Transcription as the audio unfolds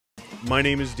My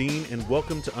name is Dean, and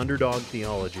welcome to Underdog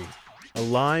Theology, a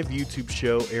live YouTube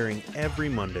show airing every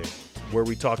Monday, where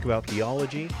we talk about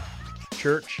theology,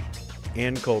 church,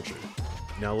 and culture.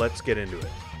 Now let's get into it.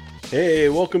 Hey,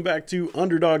 welcome back to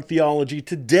Underdog Theology.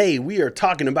 Today we are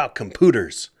talking about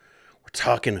computers. We're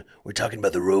talking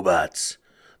about the robots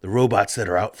that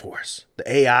are out for us,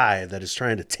 the AI that is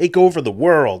trying to take over the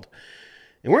world,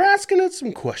 and we're asking it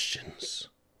some questions.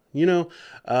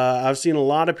 I've seen a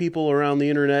lot of people around the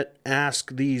internet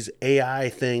ask these AI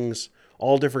things,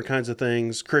 all different kinds of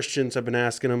things. Christians have been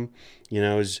asking them,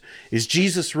 is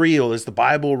Jesus real? Is the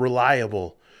Bible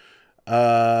reliable?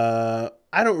 I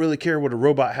don't really care what a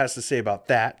robot has to say about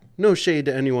that. No shade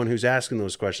to anyone who's asking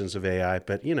those questions of AI,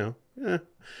 but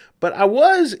But I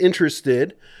was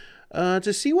interested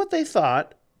to see what they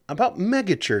thought about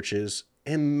megachurches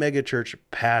and megachurch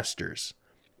pastors.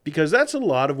 Because that's a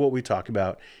lot of what we talk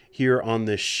about here on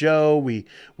this show. We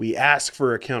ask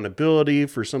for accountability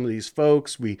for some of these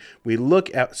folks. We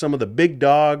look at some of the big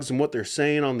dogs and what they're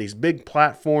saying on these big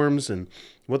platforms and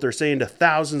what they're saying to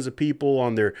thousands of people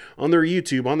on their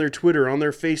YouTube, on their Twitter, on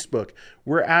their Facebook.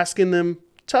 We're asking them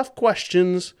tough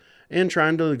questions and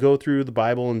trying to go through the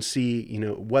Bible and see,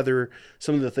 whether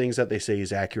some of the things that they say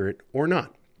is accurate or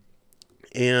not.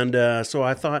 And so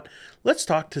I thought, let's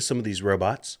talk to some of these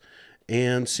robots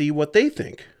and see what they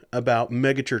think about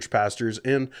megachurch pastors.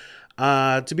 And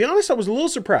to be honest, I was a little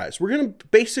surprised. We're going to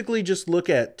basically just look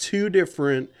at two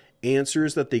different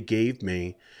answers that they gave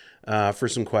me for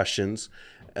some questions.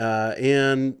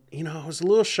 And I was a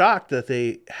little shocked that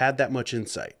they had that much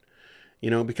insight,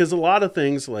 because a lot of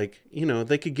things like,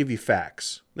 they could give you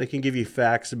facts. They can give you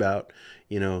facts about,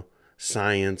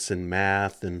 science and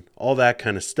math and all that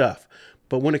kind of stuff.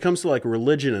 But when it comes to like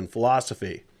religion and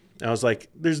philosophy, I was like,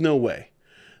 there's no way.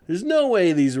 There's no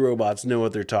way these robots know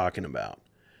what they're talking about.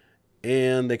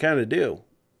 And they kind of do.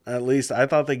 At least I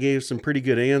thought they gave some pretty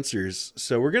good answers.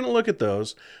 So we're going to look at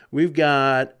those. We've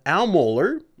got Al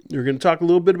Mohler. We're going to talk a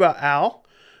little bit about Al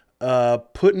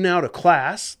putting out a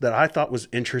class that I thought was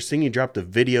interesting. He dropped a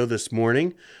video this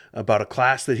morning about a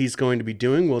class that he's going to be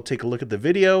doing. We'll take a look at the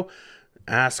video.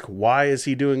 Ask why is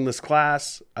he doing this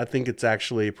class. I think it's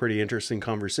actually a pretty interesting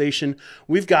conversation.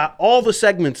 We've got all the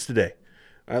segments today,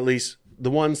 at least the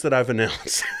ones that I've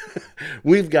announced.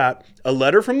 We've got a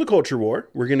letter from the Culture War.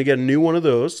 We're going to get a new one of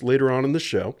those later on in the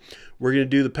show. We're going to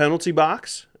do the penalty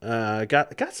box.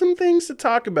 Got some things to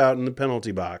talk about in the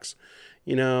penalty box.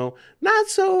 Not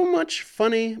so much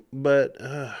funny, but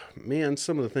man,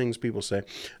 some of the things people say.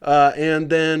 And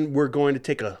then we're going to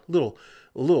take a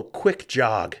little quick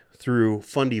jog through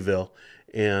Fundyville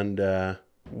and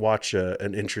watch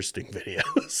an interesting video.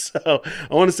 So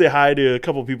I want to say hi to a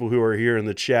couple people who are here in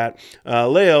the chat.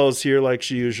 Lael is here like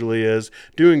she usually is,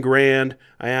 doing grand.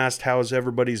 I asked, how's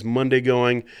everybody's Monday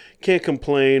going? Can't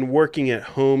complain. Working at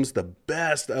home's the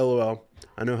best. LOL.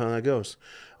 I know how that goes.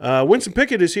 Winston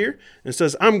Pickett is here and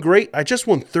says, I'm great. I just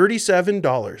won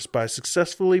 $37 by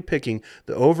successfully picking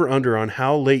the over-under on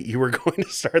how late you were going to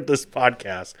start this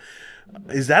podcast.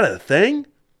 Is that a thing?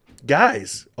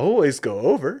 Guys, always go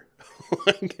over.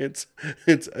 it's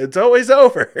always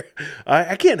over.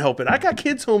 I can't help it. I got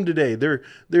kids home today. They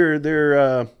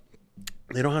don't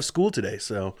have school today,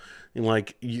 so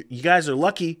you guys are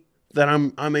lucky that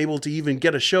I'm able to even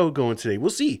get a show going today.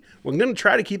 We'll see. We're going to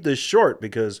try to keep this short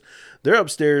because they're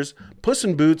upstairs. Puss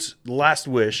in Boots: The Last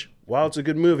Wish, while it's a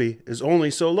good movie, is only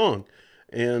so long.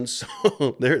 And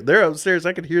so they're upstairs.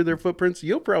 I could hear their footprints.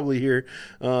 You'll probably hear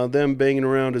them banging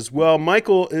around as well.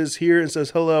 Michael is here and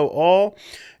says, hello all.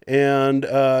 And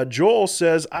Joel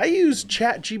says, I use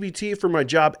ChatGPT for my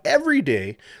job every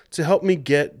day to help me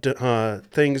get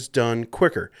things done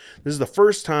quicker. This is the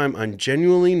first time I'm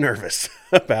genuinely nervous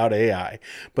about AI.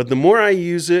 But the more I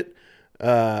use it,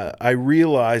 I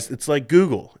realize it's like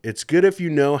Google. It's good if you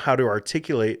know how to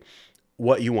articulate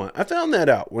what you want. I found that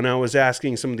out when I was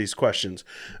asking some of these questions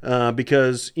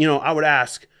because, I would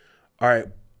ask, all right,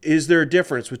 is there a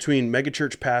difference between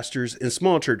megachurch pastors and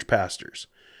small church pastors?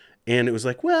 And it was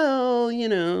like, well,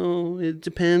 it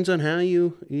depends on how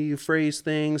you phrase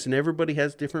things, and everybody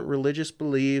has different religious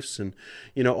beliefs and,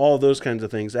 all those kinds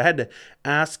of things. I had to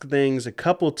ask things a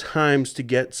couple times to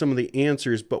get some of the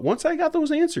answers, but once I got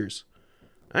those answers,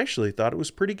 I actually thought it was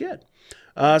pretty good.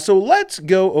 So let's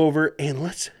go over and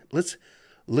let's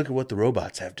look at what the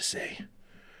robots have to say.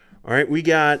 All right, we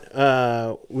got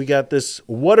this.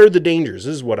 What are the dangers?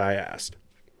 This is what I asked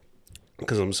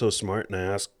because I'm so smart and I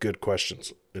ask good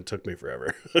questions. It took me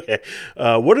forever. Okay,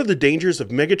 what are the dangers of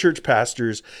megachurch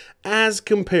pastors as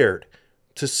compared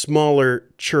to smaller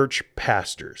church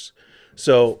pastors?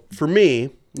 So for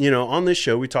me, on this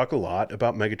show, we talk a lot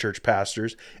about megachurch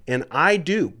pastors, and I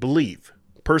do believe,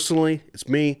 personally, it's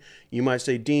me. You might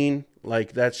say, Dean,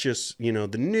 like that's just,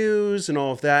 the news and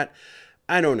all of that.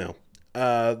 I don't know.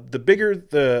 The bigger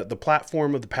the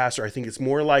platform of the pastor, I think it's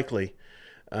more likely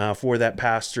for that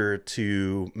pastor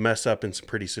to mess up in some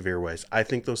pretty severe ways. I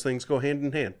think those things go hand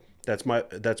in hand.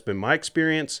 That's been my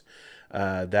experience.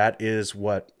 That is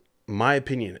what my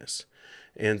opinion is.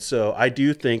 And so I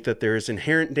do think that there is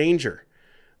inherent danger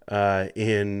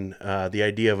in the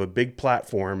idea of a big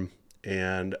platform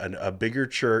and a bigger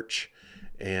church,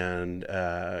 and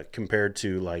compared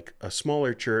to like a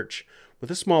smaller church with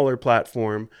a smaller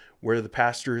platform where the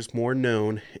pastor is more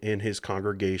known in his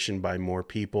congregation by more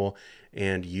people,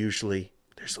 and usually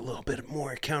there's a little bit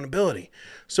more accountability.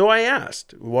 So I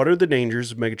asked, what are the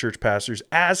dangers of megachurch pastors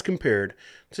as compared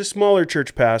to smaller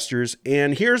church pastors?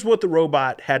 And here's what the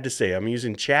robot had to say. I'm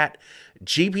using Chat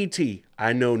GPT.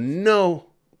 I know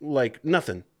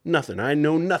nothing. I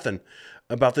know nothing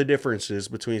about the differences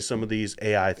between some of these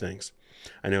AI things.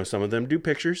 I know some of them do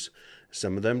pictures,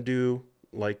 some of them do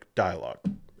like dialogue,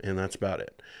 and that's about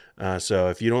it. So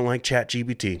if you don't like Chat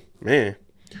GPT,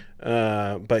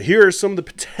 but here are some of the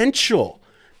potential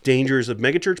dangers of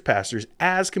megachurch pastors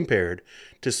as compared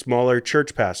to smaller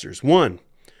church pastors. 1,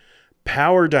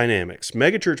 power dynamics.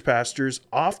 Megachurch pastors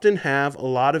often have a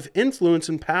lot of influence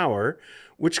and power,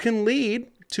 which can lead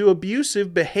to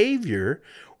abusive behavior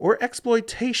or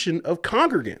exploitation of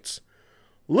congregants.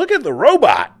 Look at the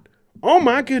robot. Oh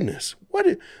my goodness.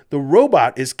 The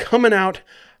robot is coming out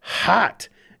hot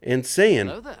and saying,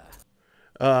 Hello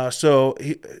there. So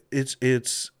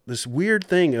it's this weird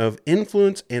thing of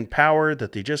influence and power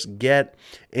that they just get,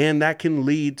 and that can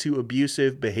lead to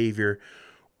abusive behavior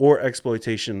or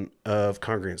exploitation of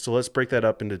congregants. So let's break that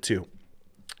up into 2.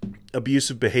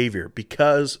 Abusive behavior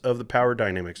because of the power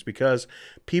dynamics, because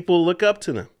people look up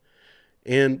to them.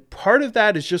 And part of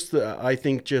that is just I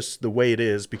think just the way it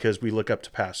is, because we look up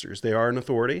to pastors. They are an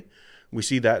authority. We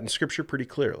see that in Scripture pretty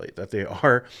clearly, that they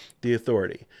are the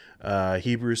authority.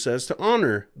 Hebrews says to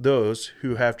honor those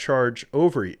who have charge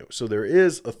over you. So there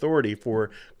is authority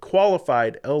for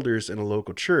qualified elders in a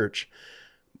local church.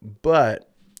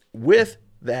 But with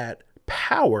that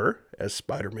power, as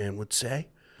Spider-Man would say,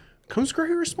 comes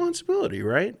great responsibility,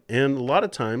 right? And a lot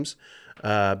of times,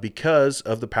 because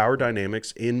of the power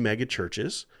dynamics in mega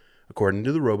churches, according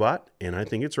to the robot, and I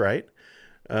think it's right,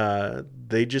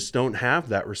 they just don't have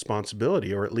that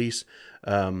responsibility, or at least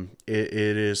it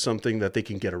is something that they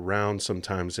can get around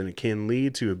sometimes, and it can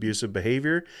lead to abusive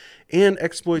behavior and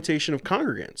exploitation of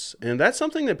congregants. And that's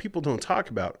something that people don't talk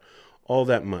about all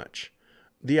that much.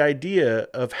 The idea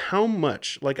of how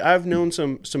much, like I've known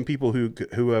some people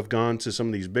who have gone to some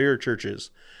of these bigger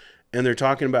churches, and they're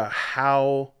talking about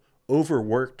how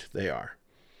overworked they are.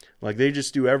 Like they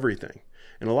just do everything.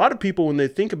 And a lot of people, when they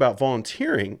think about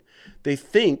volunteering, they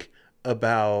think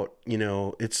about,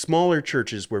 it's smaller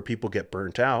churches where people get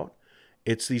burnt out.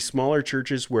 It's these smaller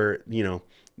churches where,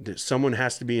 someone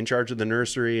has to be in charge of the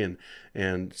nursery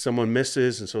and someone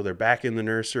misses, and so they're back in the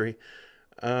nursery.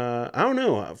 I don't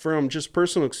know, from just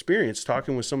personal experience,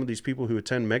 talking with some of these people who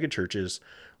attend megachurches,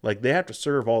 like they have to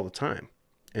serve all the time,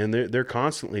 and they're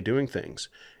constantly doing things.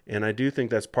 And I do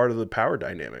think that's part of the power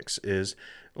dynamics, is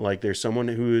like there's someone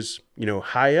who's,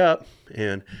 high up,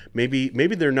 and maybe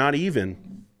they're not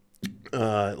even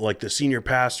like the senior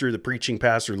pastor, the preaching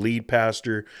pastor, lead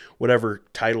pastor, whatever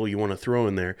title you want to throw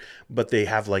in there, but they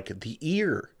have like the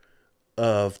ear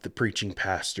of the preaching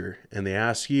pastor, and they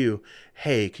ask you,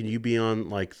 hey, can you be on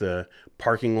like the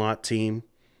parking lot team?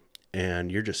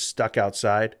 And you're just stuck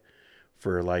outside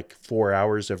for like 4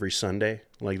 hours every Sunday.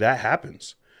 Like that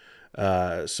happens.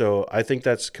 So I think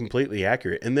that's completely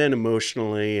accurate. And then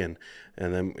emotionally, and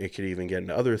then it could even get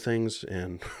into other things,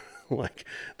 and like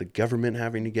the government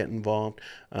having to get involved.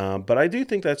 But I do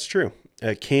think that's true.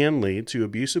 It can lead to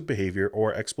abusive behavior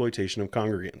or exploitation of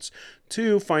congregants.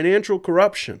 2, financial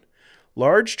corruption.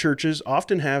 Large churches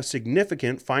often have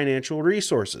significant financial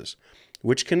resources,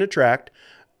 which can attract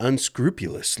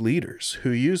unscrupulous leaders who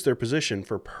use their position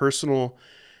for personal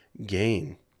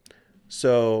gain.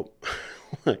 So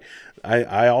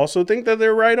I also think that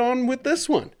they're right on with this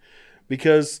one,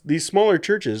 because these smaller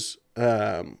churches,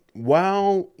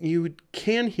 while you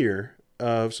can hear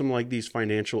of some like these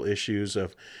financial issues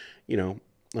of,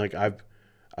 like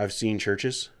I've seen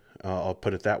churches, I'll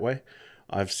put it that way.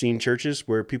 I've seen churches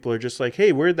where people are just like,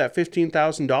 hey, where'd that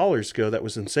 $15,000 go that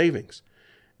was in savings?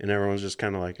 And everyone's just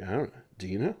kind of like, I don't know. Do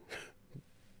you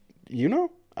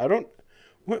know? I don't.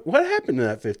 What happened to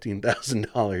that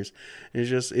 $15,000?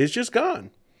 It's just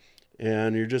gone.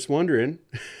 And you're just wondering,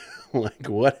 like,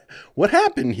 what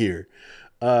happened here?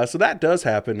 So that does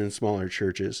happen in smaller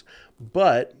churches,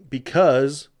 but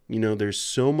because there's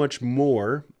so much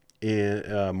more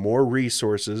more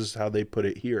resources, how they put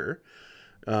it here,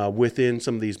 within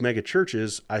some of these mega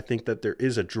churches, I think that there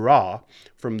is a draw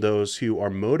from those who are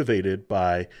motivated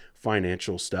by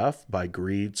financial stuff, by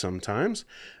greed sometimes.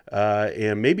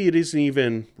 And maybe it isn't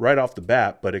even right off the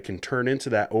bat, but it can turn into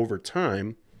that over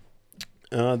time,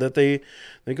 that they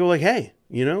go like, hey,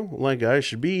 like I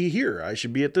should be here. I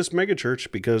should be at this mega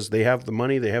church because they have the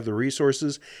money, they have the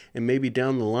resources, and maybe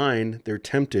down the line they're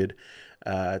tempted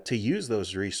to use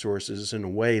those resources in a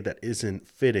way that isn't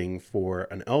fitting for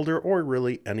an elder or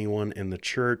really anyone in the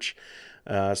church.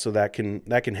 So that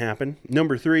can happen.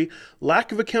 Number 3,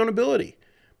 lack of accountability.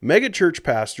 Megachurch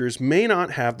pastors may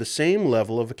not have the same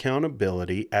level of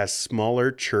accountability as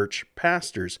smaller church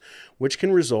pastors, which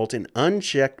can result in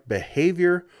unchecked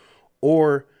behavior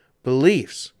or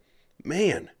beliefs.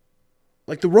 Man,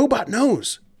 like the robot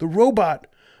knows. The robot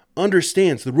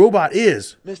understands. The robot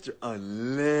is Mr.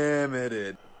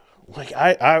 Unlimited. like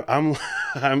I'm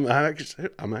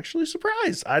actually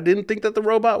surprised. I didn't think that the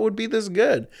robot would be this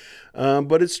good,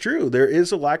 but it's true. There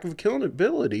is a lack of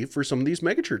accountability for some of these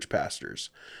megachurch pastors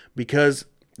because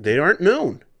they aren't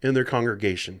known in their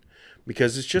congregation,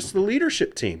 because it's just the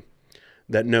leadership team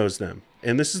that knows them.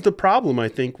 And this is the problem, I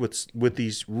think, with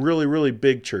these really, really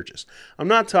big churches. I'm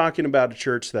not talking about a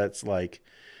church that's like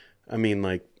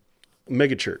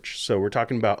mega church. So we're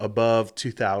talking about above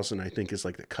 2,000, I think is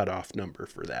like the cutoff number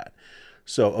for that.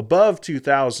 So above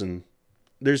 2,000,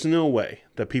 there's no way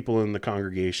that people in the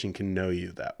congregation can know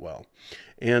you that well.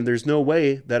 And there's no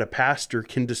way that a pastor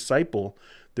can disciple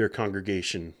their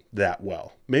congregation that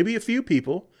well. Maybe a few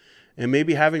people, and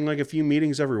maybe having like a few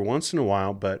meetings every once in a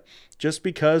while, but just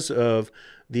because of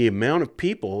the amount of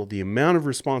people, the amount of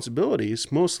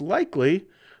responsibilities, most likely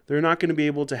they're not going to be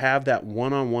able to have that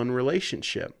one-on-one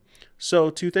relationship. So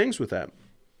 2 things with that.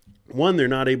 1, they're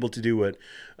not able to do what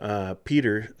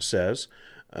Peter says,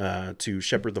 to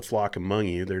shepherd the flock among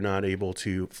you. They're not able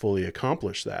to fully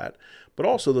accomplish that. But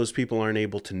also those people aren't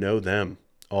able to know them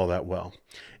all that well.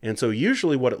 And so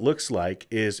usually what it looks like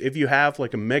is if you have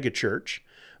like a mega church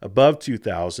above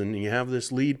 2,000, and you have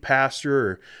this lead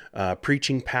pastor or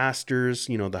preaching pastors,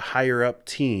 the higher up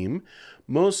team,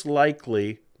 most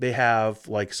likely they have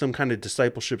like some kind of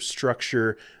discipleship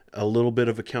structure, a little bit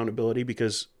of accountability,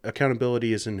 because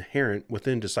accountability is inherent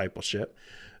within discipleship.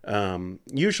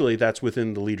 Usually that's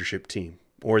within the leadership team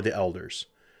or the elders.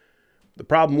 The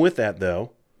problem with that,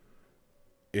 though,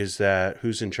 is that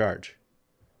who's in charge?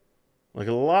 Like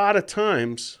a lot of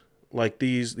times, like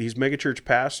these megachurch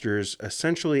pastors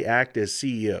essentially act as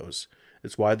CEOs.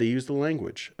 It's why they use the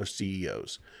language of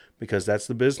CEOs, because that's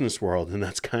the business world and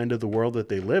that's kind of the world that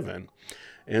they live in.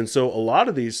 And so a lot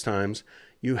of these times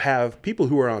you have people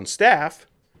who are on staff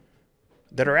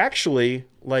that are actually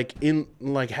like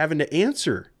having to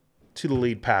answer to the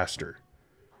lead pastor,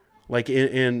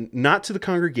 and not to the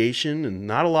congregation, and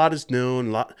not a lot is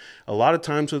known. A lot of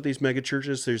times with these mega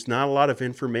churches, there's not a lot of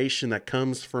information that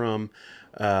comes from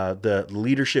the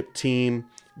leadership team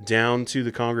down to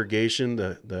the congregation.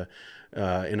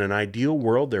 In an ideal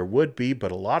world, there would be,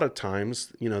 but a lot of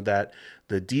times, that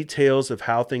the details of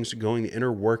how things are going, the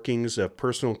inner workings of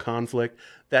personal conflict,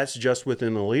 that's just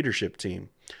within the leadership team.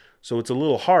 So it's a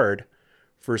little hard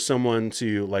for someone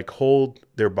to like hold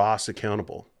their boss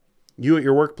accountable. You at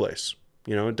your workplace,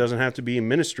 it doesn't have to be a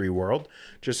ministry world,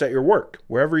 just at your work,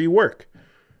 wherever you work.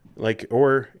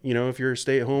 Or if you're a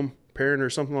stay-at-home parent or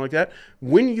something like that,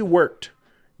 when you worked,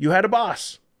 you had a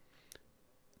boss.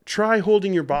 Try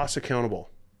holding your boss accountable.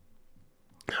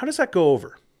 How does that go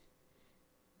over?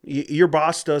 Your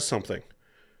boss does something,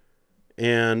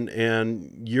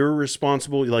 and you're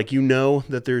responsible,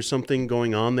 that there's something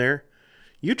going on there.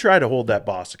 You try to hold that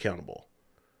boss accountable.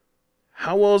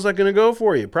 How well is that going to go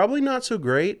for you? Probably not so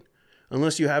great,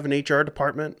 unless you have an HR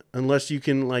department, unless you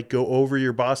can go over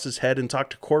your boss's head and talk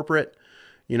to corporate,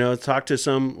 talk to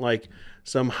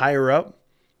some higher up.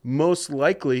 Most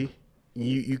likely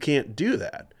you can't do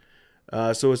that.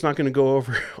 So it's not going to go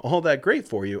over all that great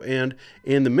for you. And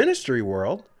in the ministry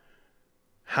world,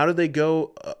 how do they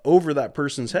go over that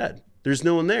person's head? There's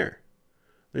no one there.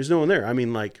 There's no one there. I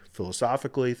mean,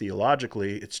 philosophically,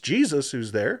 theologically, it's Jesus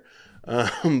who's there.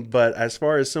 But as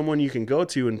far as someone you can go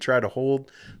to and try to hold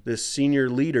this senior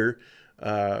leader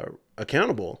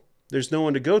accountable, there's no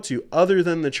one to go to other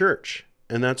than the church.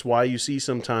 And that's why you see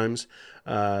sometimes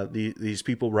these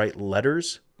people write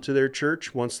letters to their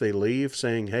church once they leave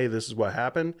saying, hey, this is what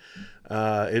happened.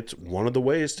 It's one of the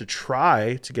ways to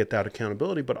try to get that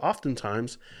accountability, but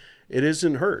oftentimes it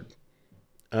isn't heard.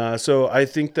 So I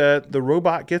think that the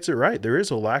robot gets it right. There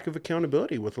is a lack of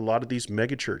accountability with a lot of these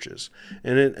mega churches,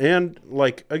 and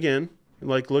like again,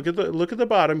 like look at the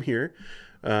bottom here.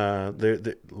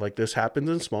 Like this happens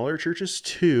in smaller churches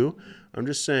too. I'm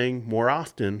just saying more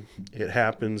often it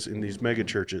happens in these mega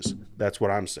churches. That's what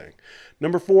I'm saying.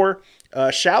 Number 4,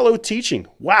 shallow teaching.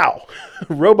 Wow,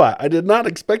 robot! I did not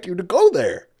expect you to go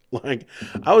there. Like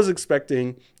I was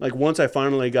expecting, like once I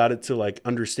finally got it to like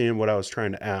understand what I was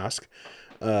trying to ask.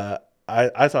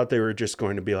 I thought they were just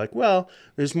going to be like, well,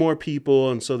 there's more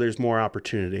people and so there's more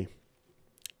opportunity.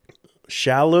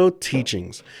 Shallow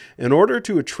teachings. In order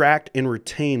to attract and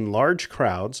retain large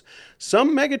crowds,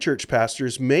 some megachurch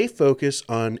pastors may focus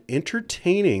on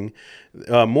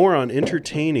more on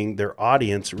entertaining their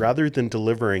audience rather than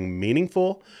delivering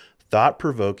meaningful,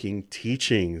 thought-provoking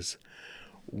teachings.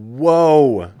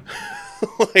 Whoa.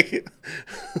 Like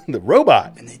the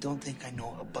robot. And they don't think I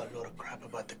know a buttload of crap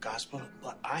about the gospel,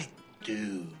 but I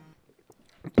do.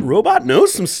 Robot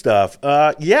knows some stuff.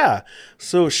 Yeah.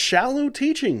 So shallow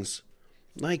teachings.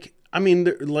 Like, I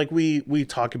mean, like we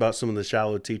talk about some of the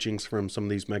shallow teachings from some of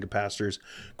these mega pastors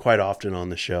quite often on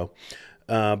the show.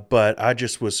 But I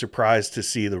just was surprised to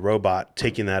see the robot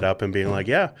taking that up and being like,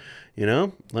 yeah,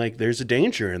 like there's a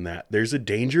danger in that. There's a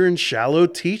danger in shallow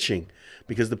teaching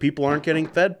because the people aren't getting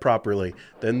fed properly.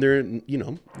 Then they're,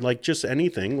 like just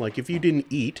anything. Like if you didn't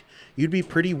eat, you'd be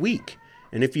pretty weak.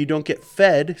 And if you don't get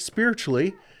fed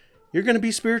spiritually, you're going to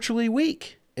be spiritually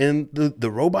weak. And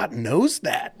the robot knows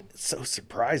that. It's so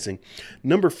surprising.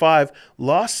 Number 5,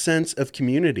 lost sense of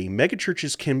community.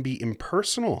 Megachurches can be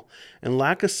impersonal and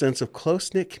lack a sense of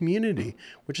close-knit community,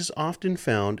 which is often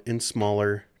found in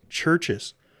smaller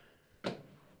churches.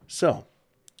 So,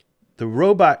 the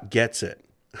robot gets it.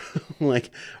 Like,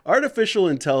 artificial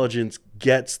intelligence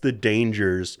gets the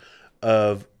dangers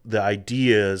of the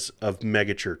ideas of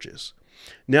megachurches.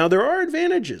 Now, there are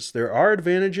advantages.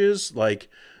 Like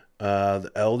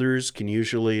the elders can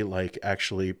usually like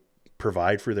actually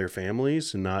provide for their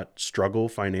families and not struggle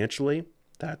financially.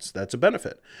 That's a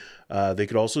benefit. They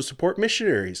could also support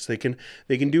missionaries. They can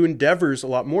do endeavors a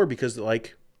lot more because,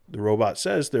 like the robot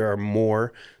says, there are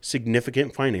more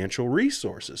significant financial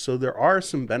resources. So there are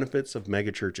some benefits of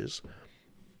megachurches.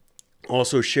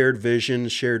 Also, shared vision,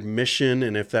 shared mission,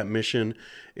 and if that mission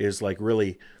is like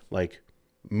really like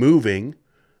moving,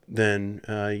 then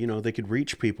they could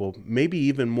reach people maybe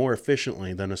even more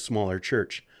efficiently than a smaller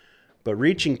church. But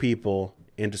reaching people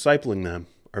and discipling them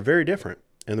are very different,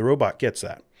 and the robot gets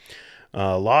that.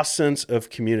 Lost sense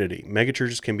of community.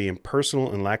 Megachurches can be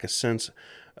impersonal and lack a sense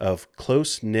of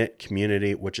close-knit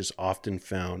community, which is often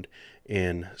found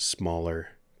in smaller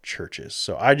churches.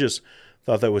 So I just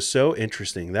thought that was so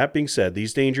interesting. That being said,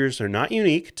 these dangers are not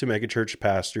unique to megachurch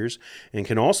pastors and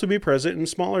can also be present in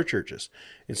smaller churches.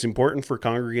 It's important for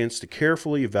congregants to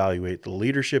carefully evaluate the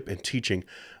leadership and teaching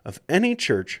of any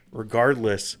church,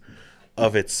 regardless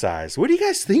of its size. What do you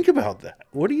guys think about that?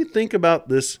 What do you think about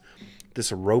this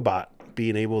robot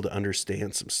being able to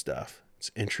understand some stuff?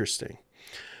 It's interesting.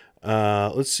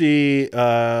 Let's see.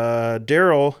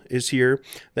 Daryl is here.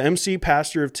 The MC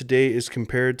pastor of today is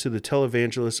compared to the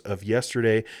televangelists of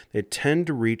yesterday. They tend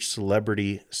to reach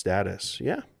celebrity status.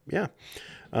 Yeah.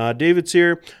 David's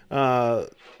here.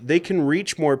 They can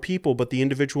reach more people, but the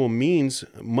individual means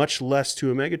much less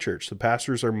to a megachurch. The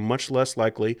pastors are much less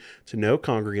likely to know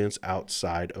congregants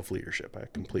outside of leadership. I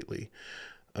completely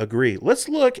agree. Let's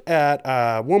look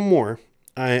at one more.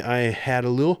 I had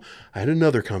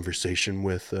another conversation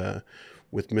with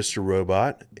Mr.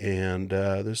 Robot, and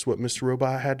this is what Mr.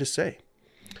 Robot had to say.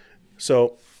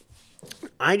 So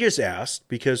I just asked,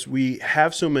 because we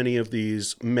have so many of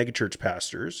these megachurch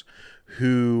pastors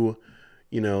who,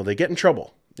 they get in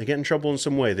trouble. They get in trouble in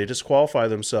some way. They disqualify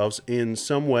themselves in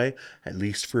some way, at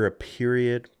least for a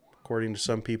period, according to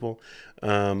some people.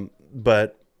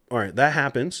 But all right, that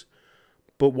happens.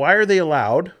 But why are they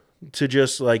allowed to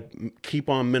just like keep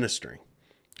on ministering?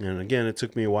 And again, it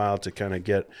took me a while to kind of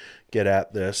get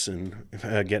at this and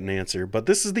get an answer, but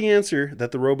this is the answer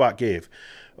that the robot gave.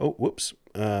 Oh, whoops.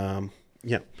 So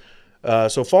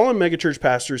fallen megachurch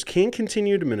pastors can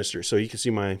continue to minister. So you can see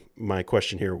my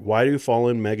question here. Why do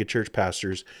fallen megachurch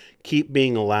pastors keep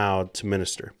being allowed to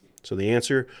minister? So the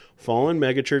answer, fallen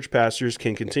megachurch pastors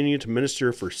can continue to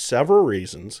minister for several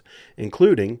reasons,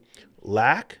 including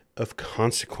lack of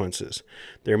consequences.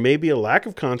 There may be a lack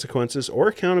of consequences or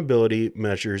accountability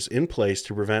measures in place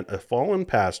to prevent a fallen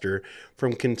pastor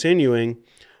from continuing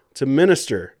to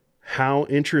minister. How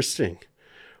interesting.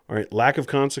 All right, lack of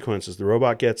consequences. The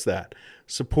robot gets that.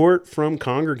 Support from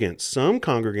congregants. Some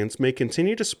congregants may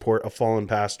continue to support a fallen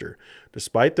pastor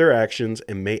despite their actions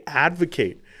and may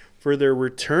advocate for their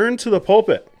return to the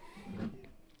pulpit.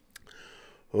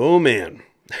 Oh, man.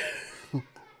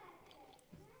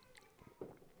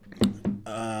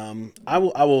 I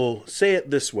will say it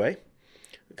this way,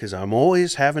 because I'm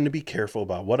always having to be careful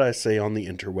about what I say on the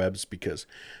interwebs, because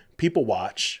people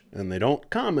watch and they don't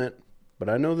comment, but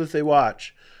I know that they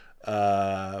watch.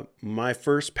 My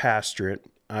first pastorate,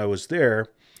 I was there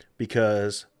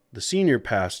because the senior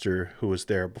pastor who was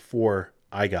there before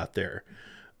I got there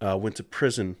went to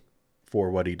prison for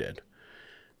what he did.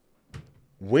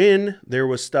 When there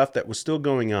was stuff that was still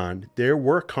going on, there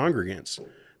were congregants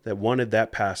that wanted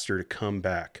that pastor to come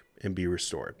back and be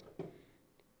restored.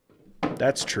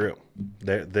 That's true.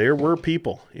 There were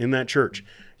people in that church,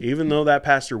 even though that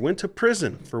pastor went to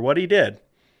prison for what he did,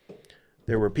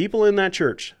 there were people in that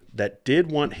church that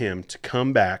did want him to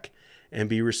come back and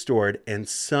be restored and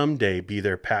someday be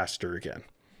their pastor again.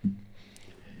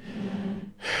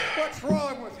 What's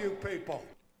wrong with you people?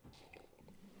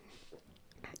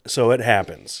 So it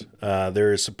happens.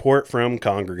 There is support from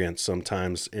congregants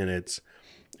sometimes, and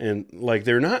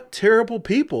they're not terrible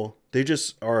people. They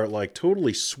just are like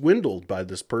totally swindled by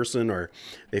this person, or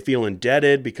they feel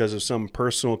indebted because of some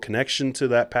personal connection to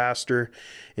that pastor.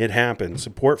 It happens.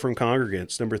 Support from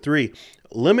congregants. Number 3,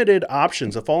 limited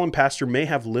options. A fallen pastor may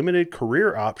have limited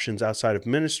career options outside of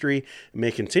ministry and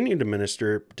may continue to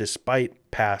minister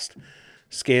despite past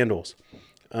scandals.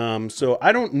 So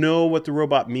I don't know what the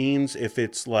robot means, if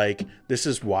it's like, this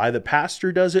is why the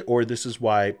pastor does it, or this is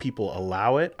why people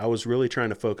allow it. I was really trying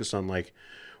to focus on like,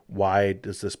 why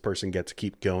does this person get to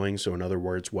keep going? So in other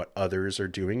words, what others are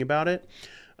doing about it.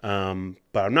 But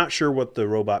I'm not sure what the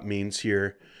robot means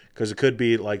here, because it could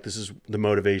be like, this is the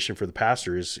motivation for the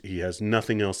pastor is he has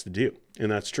nothing else to do. And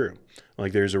that's true.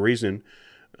 Like there's a reason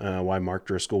why Mark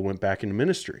Driscoll went back into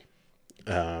ministry,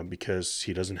 because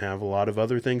he doesn't have a lot of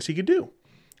other things he could do.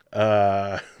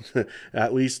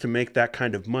 At least to make that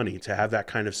kind of money, to have that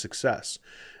kind of success.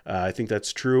 I think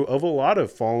that's true of a lot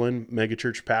of fallen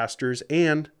megachurch pastors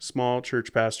and small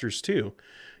church pastors too.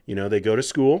 You know, they go to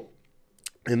school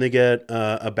and they get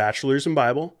a bachelor's in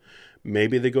Bible.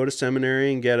 Maybe they go to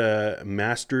seminary and get a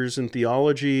master's in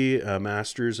theology, a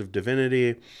master's of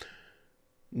divinity.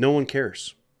 No one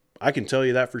cares. I can tell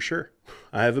you that for sure.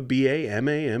 I have a BA,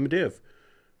 MA, MDiv.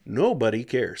 Nobody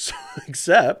cares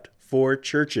except for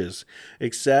churches,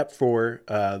 except for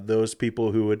those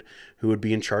people who would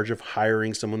be in charge of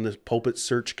hiring someone, the pulpit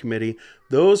search committee.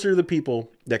 Those are the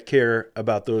people that care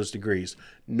about those degrees.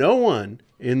 No one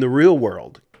in the real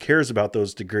world cares about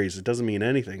those degrees. It doesn't mean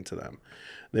anything to them.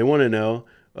 They want to know,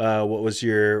 what was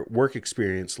your work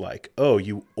experience like? Oh,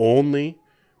 you only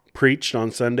preached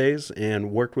on Sundays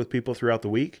and worked with people throughout the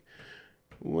week?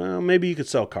 Well, maybe you could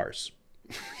sell cars.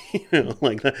 You know,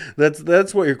 like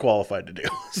that's what you're qualified to do.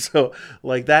 So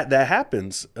like that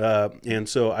happens. And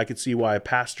so I could see why a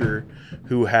pastor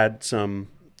who had some,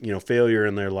 failure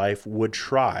in their life would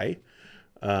try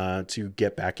to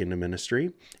get back into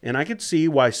ministry. And I could see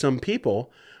why some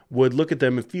people would look at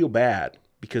them and feel bad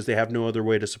because they have no other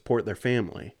way to support their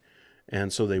family.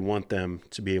 And so they want them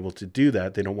to be able to do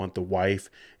that. They don't want the wife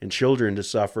and children to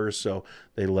suffer, so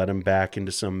they let them back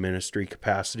into some ministry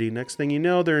capacity. Next thing you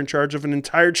know, they're in charge of an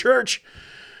entire church.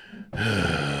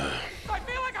 I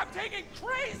feel like I'm taking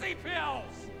crazy pills.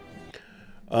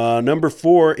 Number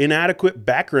 4, inadequate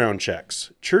background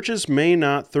checks. Churches may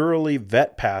not thoroughly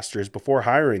vet pastors before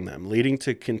hiring them, leading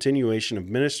to continuation of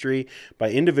ministry by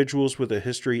individuals with a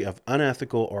history of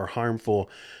unethical or harmful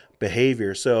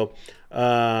behavior. So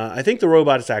I think the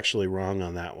robot is actually wrong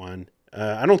on that one.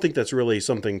 I don't think that's really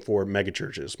something for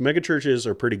megachurches. Megachurches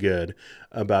are pretty good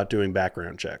about doing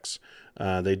background checks.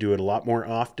 They do it a lot more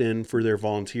often for their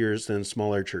volunteers than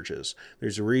smaller churches.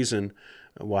 There's a reason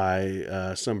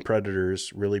why some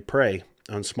predators really prey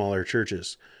on smaller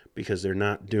churches, because they're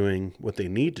not doing what they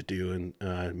need to do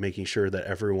and making sure that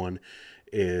everyone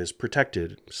is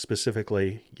protected,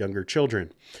 specifically younger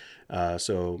children.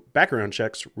 So background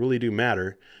checks really do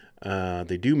matter.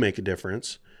 They do make a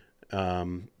difference.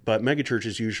 But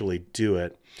megachurches usually do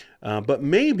it. But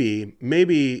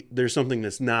maybe there's something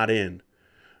that's not in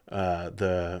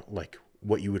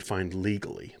what you would find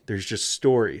legally. There's just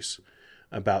stories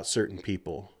about certain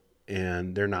people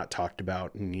and they're not talked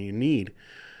about. And you need,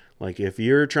 like, if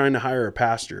you're trying to hire a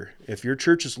pastor, if your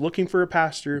church is looking for a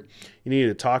pastor, you need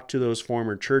to talk to those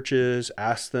former churches,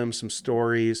 ask them some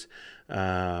stories,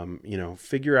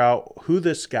 figure out who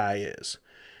this guy is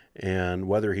and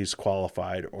whether he's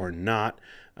qualified or not.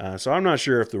 So I'm not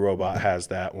sure if the robot has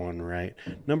that one right.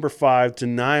 Number 5,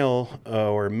 denial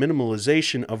or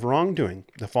minimalization of wrongdoing.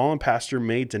 The fallen pastor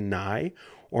may deny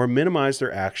or minimize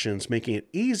their actions, making it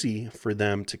easy for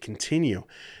them to continue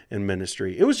in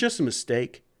ministry. It was just a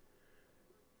mistake.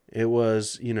 It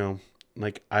was,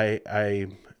 like I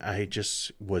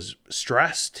just was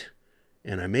stressed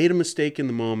and I made a mistake in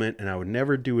the moment and I would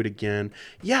never do it again.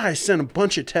 Yeah, I sent a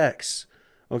bunch of texts.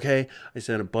 Okay. I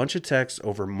sent a bunch of texts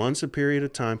over months of period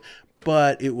of time,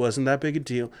 but it wasn't that big a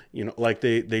deal. Like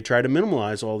they try to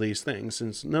minimize all these things.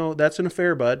 And no, that's an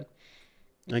affair, bud.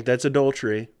 Like that's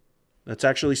adultery. That's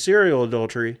actually serial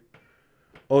adultery.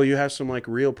 Oh, you have some like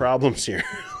real problems here.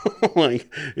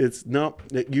 Like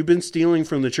you've been stealing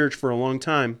from the church for a long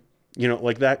time.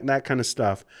 Like that kind of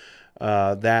stuff.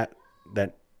 That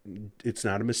it's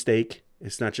not a mistake.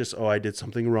 It's not just, I did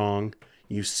something wrong.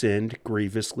 You sinned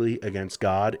grievously against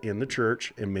God and the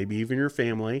church and maybe even your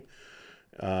family.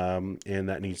 And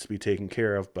that needs to be taken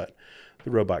care of, but the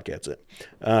robot gets it.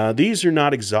 These are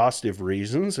not exhaustive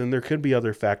reasons, and there could be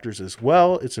other factors as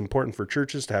well. It's important for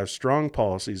churches to have strong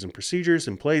policies and procedures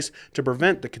in place to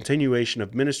prevent the continuation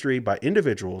of ministry by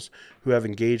individuals who have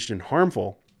engaged in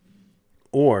harmful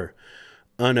or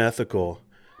unethical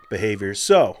behaviors.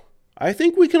 So I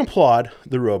think we can applaud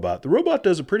the robot. The robot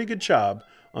does a pretty good job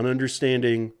on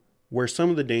understanding where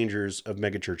some of the dangers of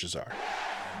megachurches are.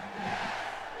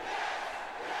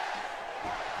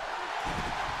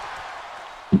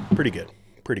 Pretty good.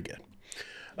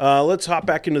 Let's hop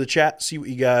back into the chat, see what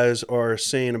you guys are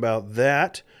saying about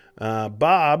that.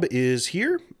 Bob is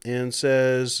here and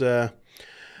says, I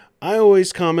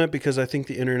always comment because I think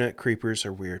the internet creepers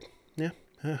are weird. Yeah,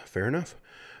 fair enough.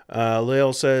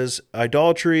 Lael says,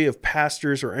 idolatry of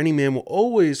pastors or any man will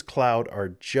always cloud our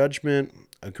judgment.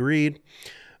 Agreed.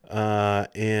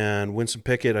 And Winston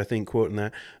Pickett, I think, quoting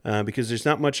that, because there's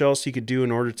not much else he could do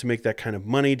in order to make that kind of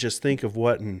money. Just think of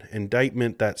what an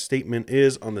indictment that statement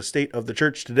is on the state of the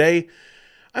church today.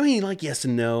 I mean, like, yes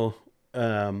and no.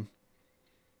 The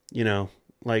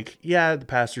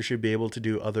pastor should be able to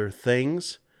do other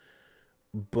things,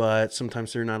 but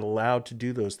sometimes they're not allowed to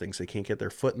do those things. They can't get their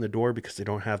foot in the door because they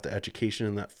don't have the education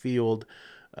in that field,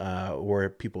 or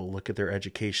people look at their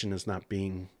education as not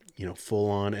being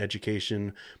full-on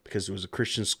education because it was a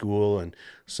Christian school, and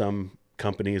some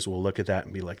companies will look at that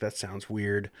and be like, that sounds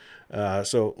weird.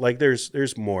 So like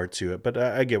there's more to it, but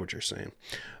I get what you're saying.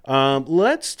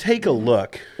 Let's take a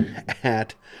look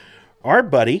at our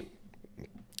buddy,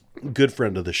 good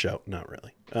friend of the show, not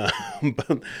really.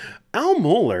 But Al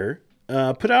Mohler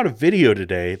put out a video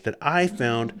today that I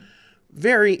found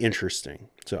very interesting.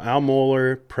 So Al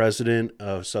Mohler, president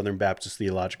of Southern Baptist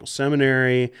Theological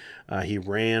Seminary, he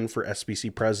ran for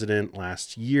SBC president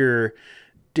last year,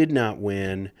 did not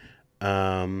win,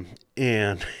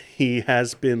 and he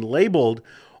has been labeled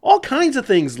all kinds of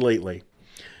things lately.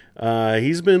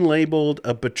 He's been labeled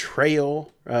a betrayer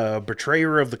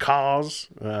of the cause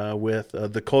with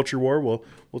the culture war.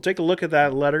 We'll take a look at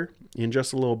that letter in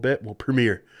just a little bit. We'll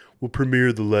premiere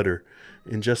the letter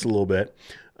in just a little bit,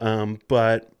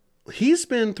 but he's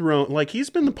been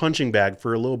the punching bag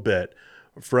for a little bit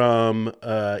from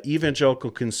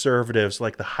evangelical conservatives,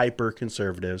 like the hyper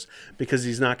conservatives, because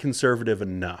he's not conservative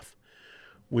enough,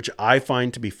 which I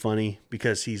find to be funny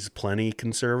because he's plenty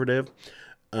conservative.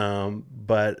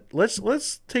 But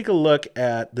let's take a look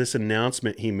at this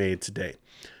announcement he made today.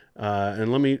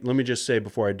 And let me just say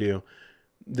before I do,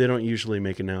 they don't usually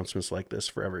make announcements like this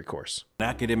for every course. An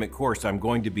academic course I'm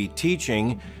going to be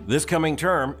teaching this coming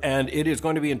term, and it is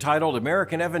going to be entitled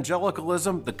American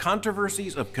Evangelicalism, the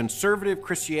Controversies of Conservative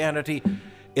Christianity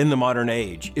in the Modern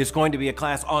Age. It's going to be a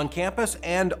class on campus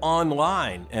and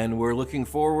online, and we're looking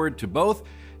forward to both.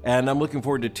 And I'm looking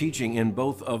forward to teaching in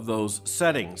both of those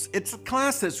settings. It's a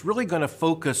class that's really going to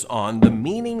focus on the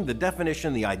meaning, the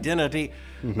definition, the identity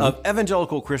of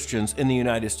evangelical Christians in the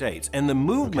United States and the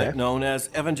movement known as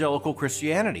evangelical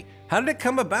Christianity. How did it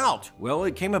come about? Well,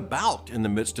 it came about in the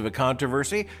midst of a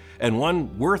controversy, and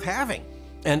one worth having.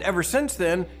 And ever since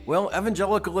then, well,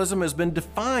 evangelicalism has been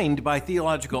defined by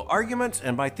theological arguments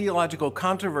and by theological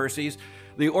controversies,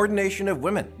 the ordination of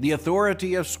women, the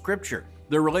authority of Scripture,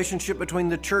 the relationship between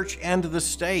the church and the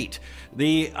state,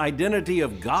 the identity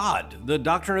of God, the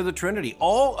doctrine of the Trinity.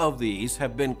 All of these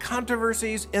have been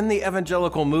controversies in the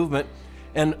evangelical movement,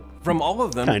 and from all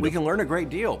of them, we can learn a great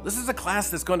deal. This is a class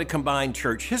that's going to combine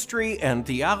church history and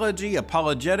theology,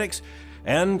 apologetics,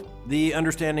 and the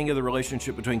understanding of the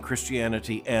relationship between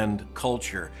Christianity and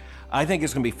culture. I think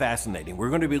it's going to be fascinating. We're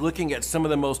going to be looking at some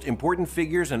of the most important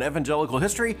figures in evangelical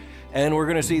history, and we're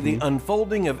going to see the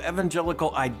unfolding of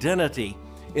evangelical identity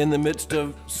in the midst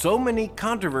of so many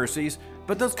controversies,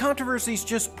 but those controversies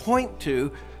just point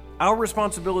to our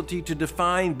responsibility to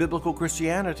define biblical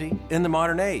Christianity in the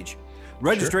modern age.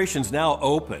 Registration's now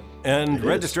open, and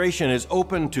registration is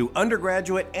open to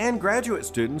undergraduate and graduate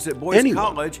students at Boyce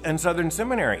College and Southern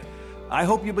Seminary. I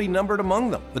hope you'll be numbered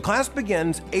among them. The class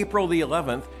begins April the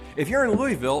 11th. If you're in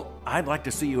Louisville, I'd like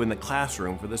to see you in the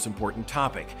classroom for this important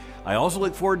topic. I also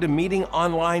look forward to meeting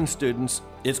online students.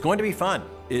 It's going to be fun.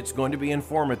 It's going to be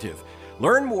informative.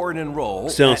 Learn more and enroll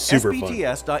at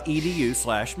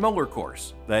sbts.edu/Mueller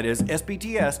course. That is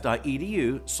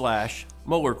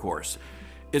sbts.edu/Mueller course.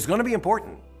 It's going to be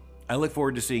important. I look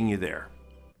forward to seeing you there.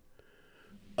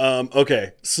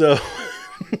 Okay, so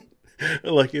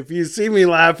like if you see me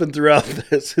laughing throughout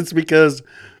this, it's because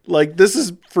like this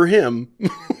is for him.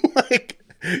 Like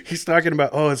he's talking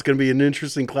about, oh, it's going to be an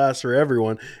interesting class for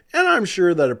everyone, and I'm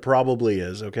sure that it probably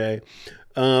is. Okay.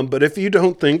 But if you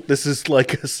don't think this is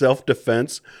like a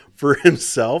self-defense for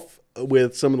himself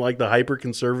with some like the hyper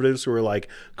conservatives who are like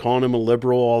calling him a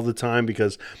liberal all the time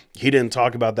because he didn't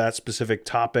talk about that specific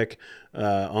topic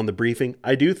on the briefing,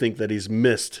 I do think that he's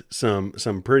missed some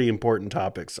pretty important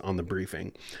topics on the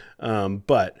briefing.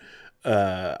 But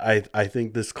I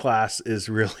think this class is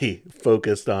really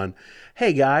focused on,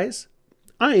 hey guys,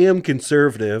 I am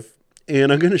conservative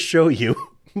and I'm going to show you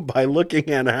by looking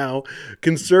at how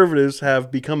conservatives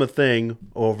have become a thing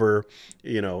over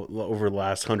the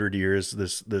last 100 years,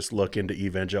 this look into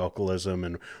evangelicalism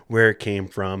and where it came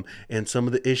from and some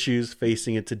of the issues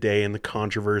facing it today and the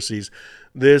controversies.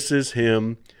 This is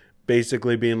him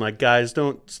basically being like, guys,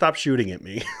 don't stop shooting at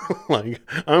me. Like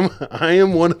I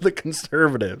am one of the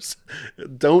conservatives.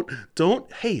 Don't,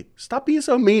 hey, stop being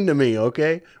so mean to me.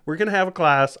 Okay. We're going to have a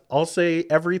class. I'll say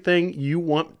everything you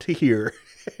want to hear.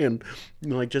 And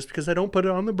like, just because I don't put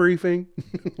it on the briefing,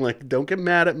 like, don't get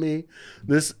mad at me.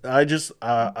 I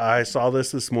saw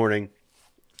this morning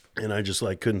and I just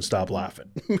like couldn't stop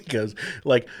laughing because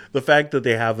like the fact that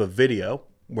they have a video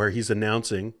where he's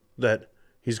announcing that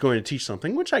he's going to teach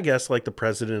something, which I guess like the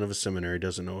president of a seminary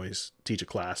doesn't always teach a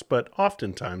class, but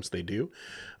oftentimes they do.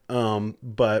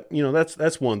 But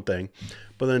that's one thing,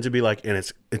 but then to be like, and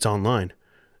it's online,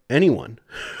 anyone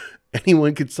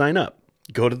could sign up.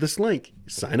 Go to this link,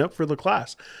 sign up for the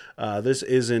class. This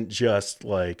isn't just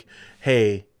like,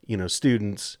 hey,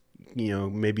 students,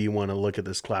 maybe you want to look at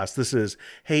this class. This is,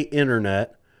 hey,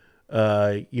 internet,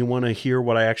 you want to hear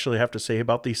what I actually have to say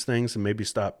about these things and maybe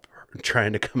stop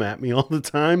trying to come at me all the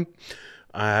time.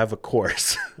 I have a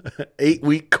course,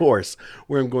 8-week course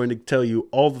where I'm going to tell you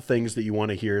all the things that you want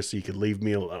to hear so you can leave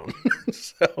me alone.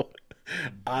 So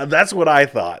that's what I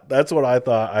thought. I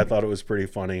thought it was pretty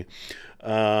funny.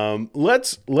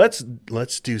 Let's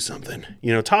do something,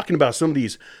 talking about some of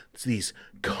these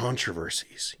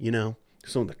controversies,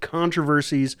 some of the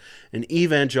controversies in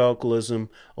evangelicalism.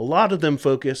 A lot of them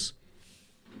focus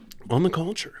on the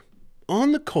culture.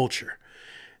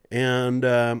 And,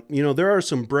 there are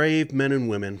some brave men and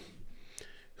women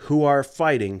who are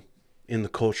fighting in the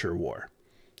culture war,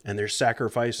 and they're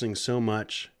sacrificing so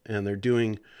much, and they're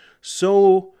doing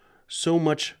so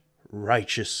much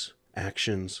righteous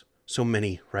actions. So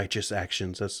many righteous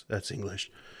actions. That's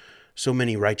English. So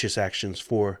many righteous actions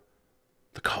for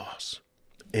the cause.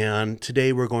 And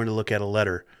today we're going to look at a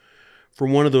letter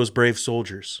from one of those brave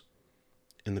soldiers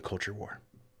in the culture war.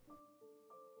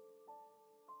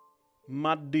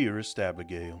 My dearest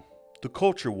Abigail, the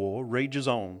culture war rages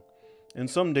on, and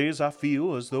some days I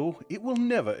feel as though it will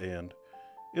never end.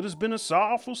 It has been a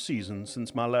sorrowful season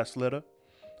since my last letter.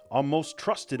 Our most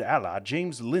trusted ally,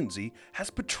 James Lindsay, has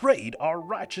betrayed our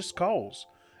righteous cause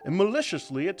and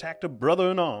maliciously attacked a brother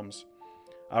in arms.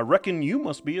 I reckon you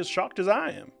must be as shocked as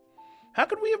I am. How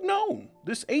could we have known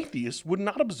this atheist would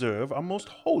not observe our most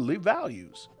holy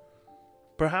values?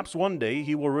 Perhaps one day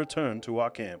he will return to our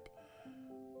camp.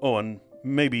 Oh, and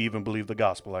maybe even believe the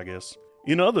gospel, I guess.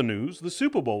 In other news, the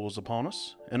Super Bowl is upon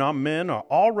us, and our men are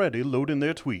already loading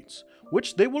their tweets,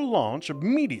 which they will launch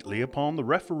immediately upon the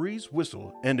referee's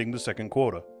whistle ending the second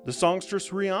quarter. The songstress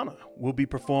Rihanna will be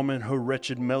performing her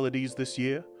wretched melodies this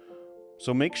year,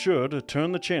 so make sure to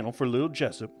turn the channel for Lil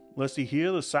Jessup, lest he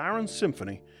hear the siren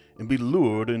symphony and be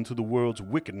lured into the world's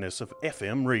wickedness of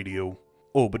FM radio.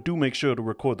 Oh, but do make sure to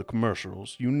record the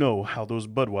commercials. You know how those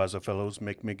Budweiser fellows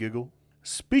make me giggle.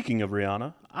 Speaking of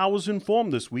Rihanna, I was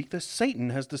informed this week that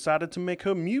Satan has decided to make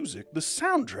her music the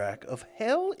soundtrack of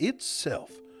hell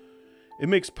itself. It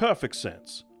makes perfect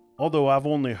sense, although I've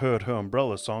only heard her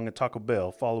Umbrella song at Taco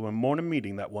Bell following morning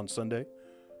meeting that one Sunday.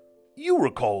 You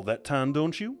recall that time,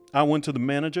 don't you? I went to the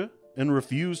manager and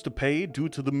refused to pay due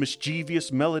to the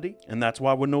mischievous melody, and that's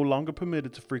why we're no longer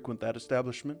permitted to frequent that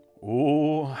establishment.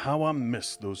 Oh, how I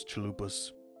miss those chalupas.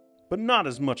 But not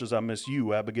as much as I miss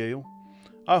you, Abigail.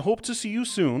 I hope to see you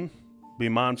soon, Be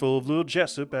mindful of little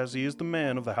Jessup, as he is the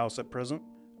man of the house at present.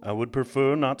 I would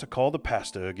prefer not to call the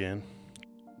pastor again.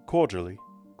 Cordially,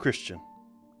 Christian.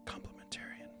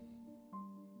 Complementarian.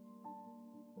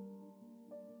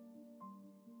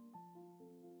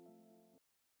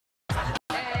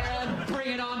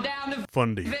 Bring it on down to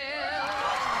Fundy.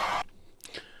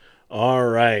 All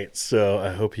right, so I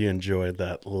hope you enjoyed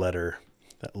that letter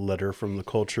from the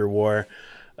Culture War.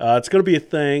 It's going to be a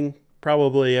thing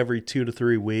probably every 2 to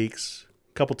 3 weeks,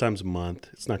 a couple times a month.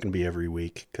 It's not going to be every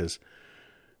week because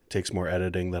it takes more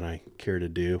editing than I care to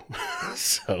do.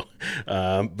 So,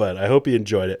 but I hope you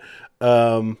enjoyed it.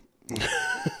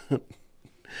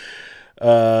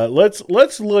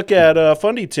 Let's look at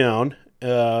Fundy Town.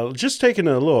 Just taking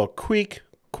a little quick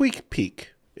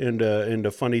peek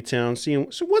into Fundy Town,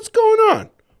 seeing so what's going on.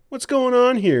 What's going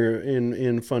on here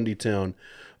in Fundy Town?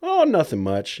 Oh, nothing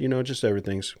much. Just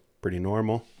everything's pretty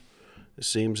normal. It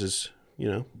seems as,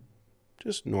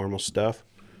 just normal stuff.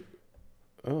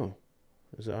 Oh,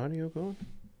 is the audio going?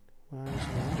 Why is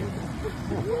the audio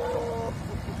going? Oh.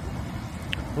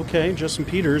 Okay, Justin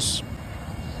Peters.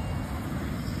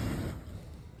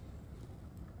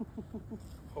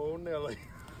 Oh, Nelly.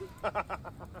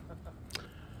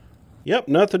 Yep,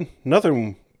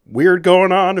 nothing weird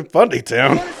going on in Fundy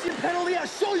Town. Want to see a penalty? I'll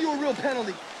show you a real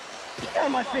penalty. Get out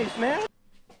of my face, man.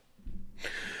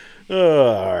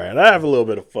 All right, I have a little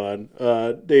bit of fun.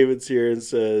 David's here and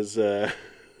says,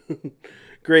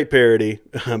 great parody,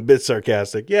 a bit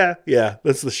sarcastic. Yeah,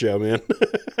 that's the show, man.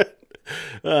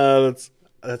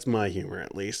 That's my humor,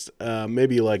 at least.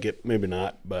 Maybe you like it, maybe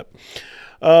not, but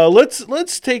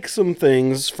let's take some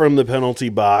things from the penalty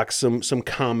box, some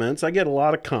comments. I get a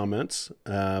lot of comments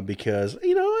because,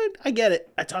 I get it.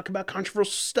 I talk about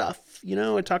controversial stuff.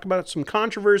 I talk about some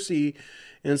controversy,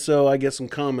 and so I get some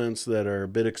comments that are a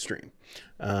bit extreme.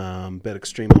 Bit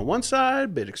extreme on one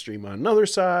side, bit extreme on another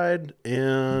side,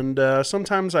 and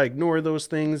sometimes I ignore those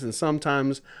things, and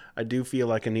sometimes I do feel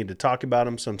like I need to talk about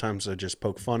them. Sometimes I just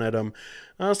poke fun at them.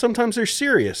 Sometimes they're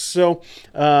serious. So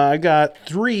I got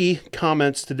 3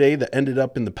 comments today that ended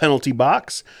up in the penalty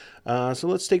box. So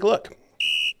let's take a look.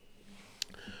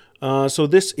 So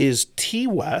this is T.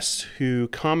 West, who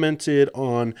commented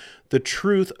on the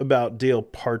truth about Dale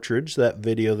Partridge, that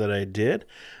video that I did.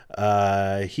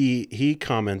 He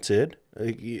commented,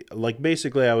 like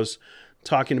basically I was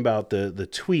talking about the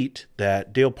tweet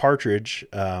that Dale Partridge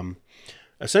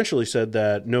essentially said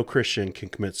that no Christian can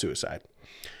commit suicide.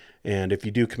 And if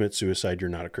you do commit suicide, you're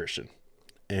not a Christian.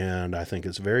 And I think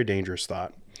it's a very dangerous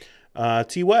thought.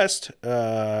 T. West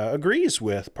agrees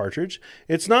with Partridge.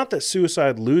 It's not that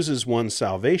suicide loses one's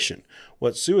salvation.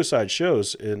 What suicide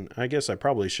shows, and I guess I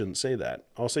probably shouldn't say that.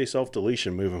 I'll say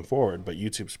self-deletion moving forward, but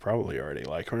YouTube's probably already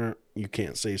like, you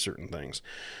can't say certain things.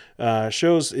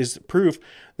 Shows is proof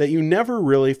that you never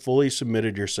really fully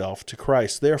submitted yourself to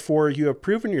Christ. Therefore, you have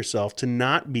proven yourself to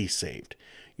not be saved.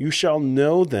 You shall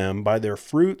know them by their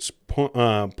fruits,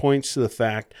 points to the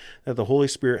fact that the Holy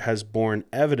Spirit has borne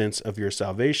evidence of your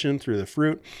salvation through the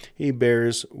fruit he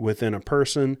bears within a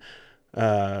person.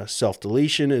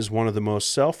 Self-deletion is one of the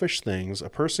most selfish things a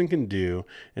person can do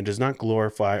and does not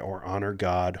glorify or honor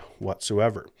God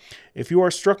whatsoever. If you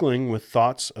are struggling with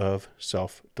thoughts of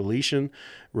self-deletion,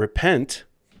 repent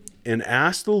and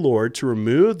ask the Lord to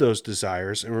remove those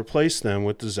desires and replace them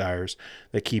with desires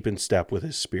that keep in step with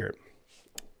his Spirit.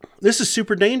 This is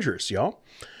super dangerous, y'all.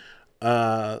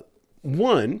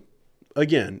 One,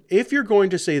 again, if you're going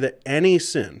to say that any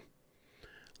sin,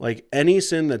 like any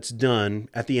sin that's done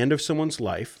at the end of someone's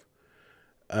life,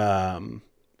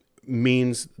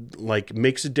 makes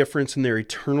a difference in their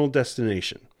eternal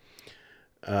destination,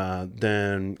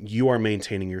 then you are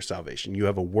maintaining your salvation. You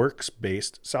have a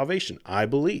works-based salvation. I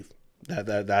believe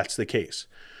that's the case.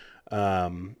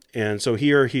 And so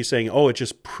here he's saying, it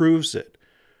just proves it.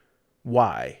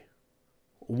 Why?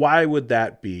 Why would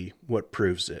that be what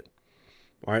proves it?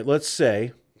 All right, let's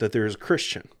say that there's a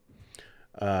Christian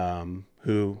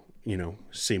who,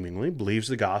 seemingly believes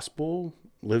the gospel,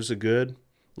 lives a good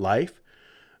life,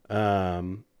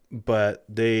 but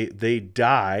they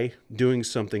die doing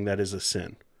something that is a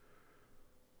sin.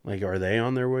 Like, are they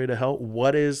on their way to hell?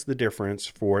 What is the difference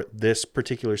for this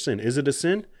particular sin? Is it a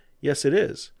sin? Yes, it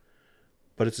is.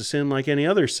 But it's a sin like any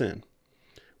other sin.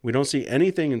 We don't see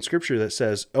anything in Scripture that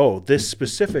says, this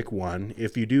specific one,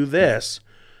 if you do this,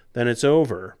 then it's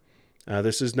over.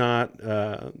 This is not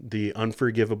the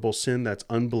unforgivable sin that's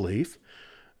unbelief.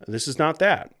 This is not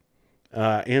that.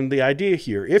 And the idea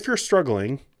here, if you're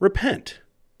struggling, repent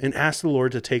and ask the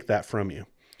Lord to take that from you.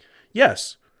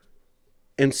 Yes,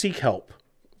 and seek help.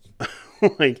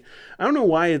 I don't know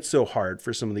why it's so hard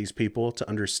for some of these people to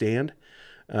understand.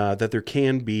 that there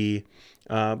can be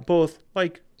both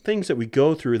like things that we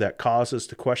go through that cause us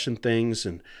to question things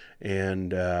and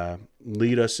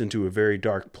lead us into a very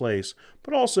dark place,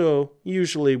 but also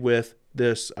usually with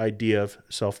this idea of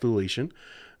self-deletion.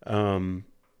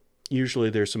 Usually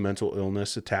there's some mental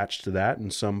illness attached to that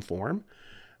in some form.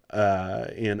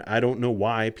 And I don't know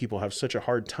why people have such a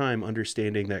hard time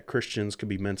understanding that Christians can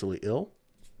be mentally ill.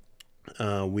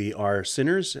 We are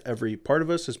sinners. Every part of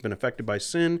us has been affected by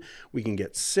sin. We can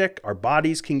get sick. Our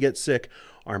bodies can get sick.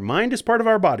 Our mind is part of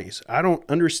our bodies. I don't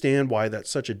understand why that's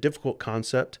such a difficult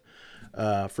concept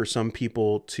for some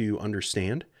people to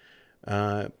understand.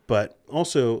 But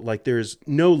also, like, there's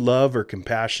no love or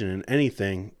compassion in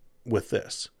anything with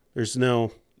this. There's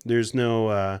no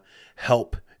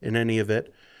help in any of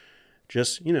it.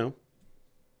 Just,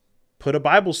 put a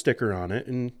Bible sticker on it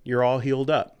and you're all healed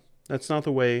up. That's not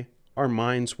the way our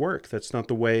minds work. That's not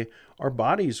the way our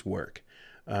bodies work.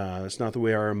 That's not the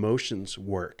way our emotions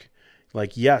work.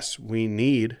 Like, yes, we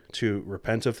need to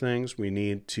repent of things. We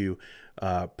need to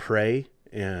pray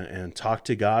and talk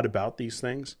to God about these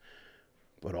things.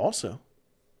 But also,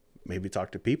 maybe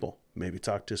talk to people. Maybe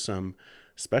talk to some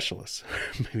specialists.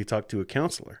 Maybe talk to a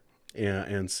counselor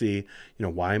and see,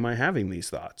 why am I having these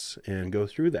thoughts? And go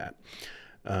through that.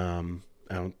 I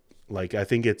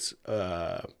think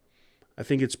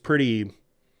it's pretty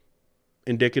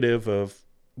indicative of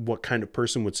what kind of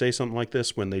person would say something like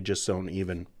this when they just don't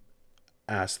even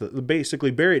ask.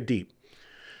 Basically, bury it deep.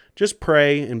 Just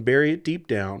pray and bury it deep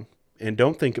down and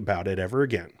don't think about it ever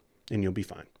again, and you'll be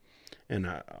fine. And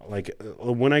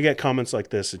when I get comments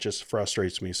like this, it just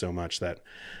frustrates me so much that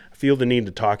I feel the need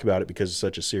to talk about it because it's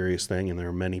such a serious thing. And there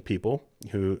are many people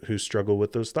who struggle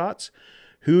with those thoughts,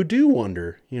 who do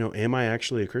wonder, am I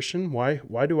actually a Christian?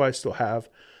 Why do I still have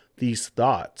these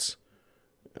thoughts?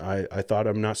 I thought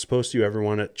I'm not supposed to.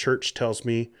 Everyone at church tells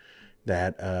me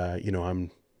that,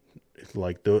 I'm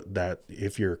like that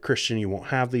if you're a Christian, you won't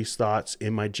have these thoughts.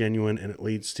 Am I genuine? And it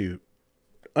leads to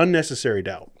unnecessary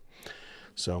doubt.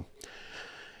 So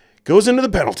goes into the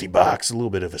penalty box. A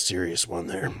little bit of a serious one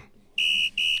there.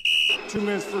 2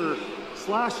 minutes for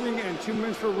slashing and 2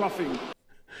 minutes for roughing.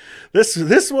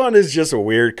 This one is just a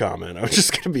weird comment. I'm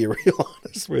just going to be real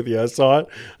honest with you. I saw it.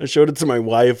 I showed it to my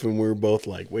wife and we were both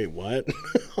like, wait, what?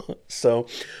 So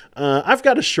I've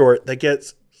got a short that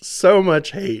gets so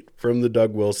much hate from the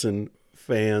Doug Wilson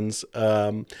fans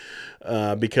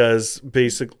because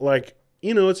basically,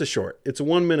 it's a short. It's a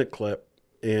 1 minute clip.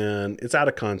 And it's out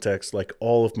of context, like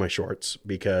all of my shorts,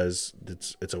 because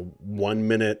it's a 1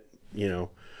 minute,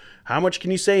 how much can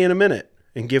you say in a minute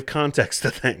and give context to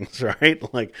things,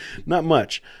 right? Like, not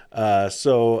much. To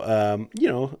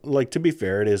be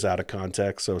fair, it is out of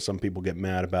context, so some people get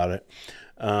mad about it.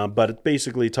 But it's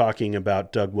basically talking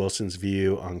about Doug Wilson's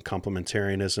view on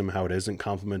complementarianism, how it isn't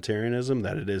complementarianism,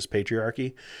 that it is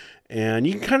patriarchy. And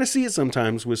you can kind of see it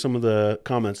sometimes with some of the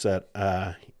comments that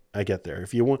I get there.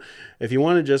 If you want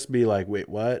to just be like, wait,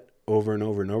 what? Over and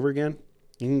over and over again,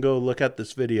 you can go look at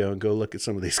this video and go look at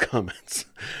some of these comments.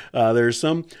 There's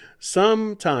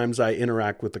sometimes I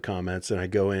interact with the comments and I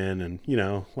go in and,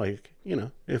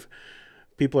 if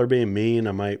people are being mean,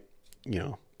 I might,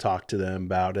 talk to them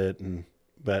about it.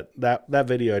 But that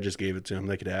video, I just gave it to them.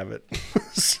 They could have it.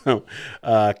 So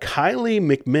Kylie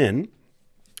McMinn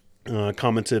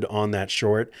commented on that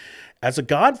short. As a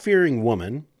God-fearing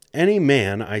woman, any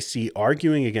man I see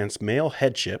arguing against male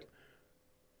headship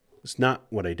is not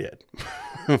what I did.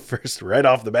 First, right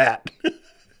off the bat.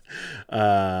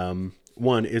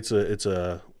 It's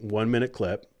a 1 minute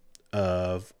clip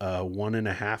of a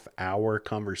 1.5 hour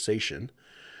conversation.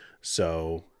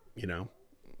 So,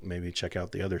 maybe check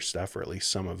out the other stuff, or at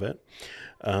least some of it.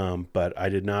 But I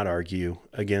did not argue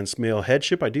against male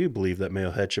headship. I do believe that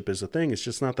male headship is a thing. It's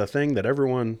just not the thing that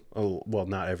everyone, well,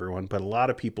 not everyone, but a lot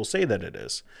of people say that it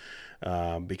is.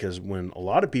 Because when a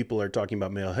lot of people are talking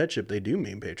about male headship, they do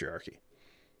mean patriarchy.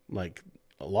 Like,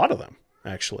 a lot of them,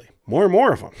 actually. More and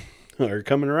more of them are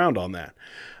coming around on that.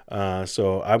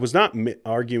 So I was not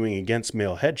arguing against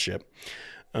male headship,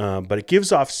 but it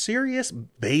gives off serious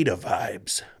beta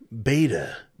vibes.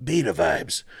 Beta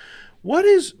vibes. What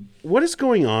is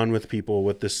going on with people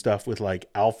with this stuff with like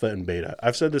alpha and beta?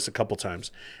 I've said this a couple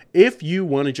times. If you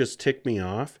want to just tick me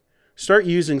off, start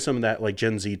using some of that like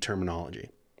Gen Z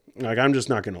terminology. Like, I'm just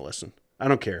not going to listen. I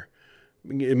don't care.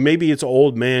 Maybe it's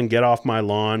old man, get off my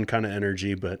lawn kind of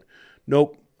energy, but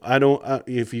nope. I don't.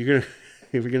 If you're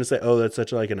gonna say, oh, that's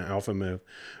such like an alpha move,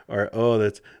 or oh,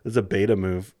 that's a beta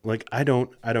move. Like, I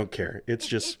don't care. It's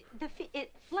just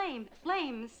flames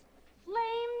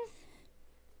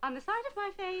on the side of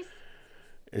my face.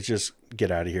 It's just,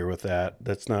 get out of here with that.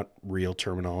 That's not real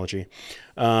terminology.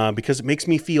 Because it makes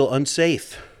me feel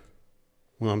unsafe.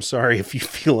 Well, I'm sorry if you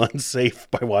feel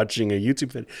unsafe by watching a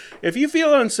YouTube video. If you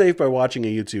feel unsafe by watching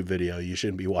a YouTube video, you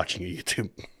shouldn't be watching a YouTube.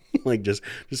 Like, just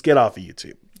get off of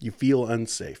YouTube. You feel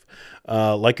unsafe.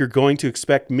 Like you're going to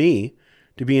expect me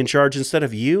to be in charge instead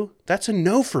of you? That's a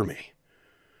no for me.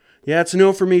 Yeah, it's a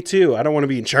no for me too. I don't want to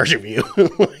be in charge of you.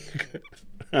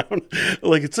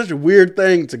 Like, it's such a weird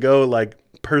thing to go, like,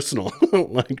 personal.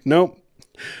 Like, nope.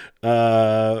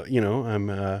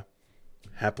 I'm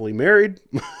happily married.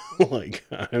 Like,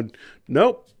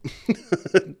 nope.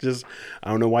 Just, I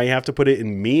don't know why you have to put it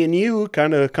in me and you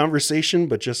kind of conversation,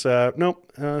 but just,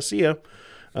 nope. See ya.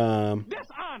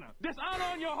 Dishonor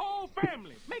on your whole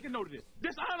family. Make a note of this.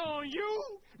 Dishonor on you.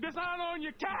 Dishonor on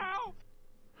your cow.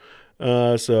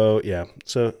 So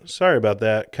sorry about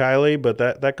that, Kylie, but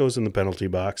that goes in the penalty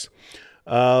box.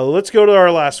 Let's go to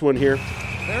our last one here.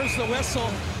 There's the whistle.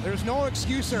 There's no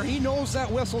excuse there. He knows that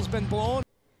whistle's been blown.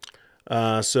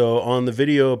 So on the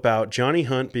video about Johnny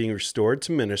Hunt being restored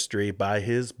to ministry by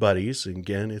his buddies,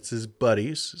 again, it's his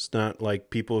buddies. It's not like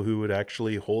people who would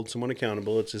actually hold someone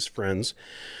accountable. It's his friends.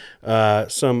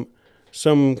 Some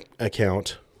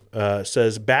account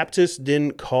says Baptists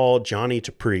didn't call Johnny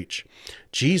to preach.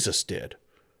 Jesus did.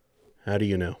 How do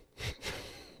you know?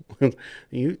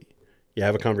 You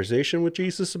have a conversation with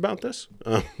Jesus about this?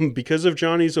 Because of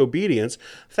Johnny's obedience,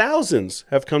 thousands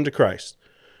have come to Christ.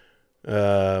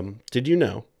 Did you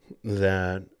know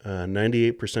that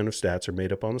 98% of stats are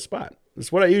made up on the spot?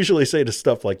 That's what I usually say to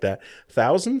stuff like that.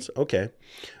 Thousands? Okay.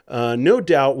 No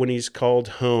doubt when he's called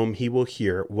home, he will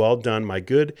hear, "Well done, my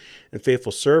good and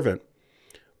faithful servant."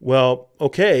 Well,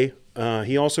 okay.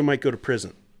 He also might go to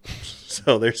prison.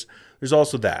 So there's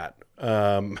also that.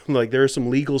 Like, there's some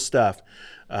legal stuff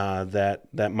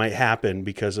that might happen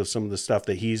because of some of the stuff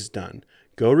that he's done.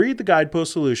 Go read the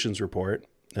Guidepost Solutions report.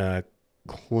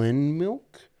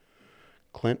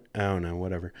 Clint, I don't know,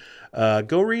 whatever.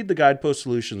 Go read the Guidepost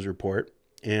Solutions report,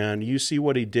 and you see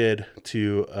what he did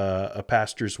to a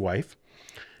pastor's wife,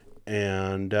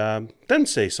 and then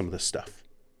say some of this stuff.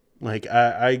 Like,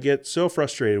 I get so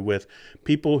frustrated with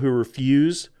people who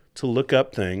refuse to look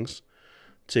up things,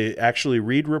 to actually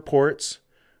read reports,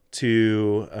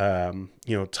 to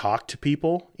talk to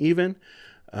people even,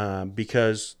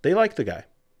 because they like the guy.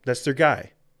 That's their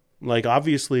guy. Like,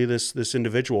 obviously, this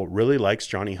individual really likes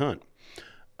Johnny Hunt.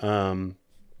 One,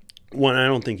 I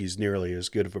don't think he's nearly as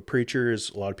good of a preacher as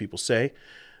a lot of people say.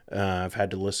 I've had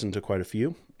to listen to quite a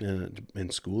few in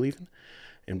school even,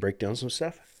 and break down some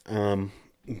stuff.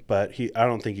 But I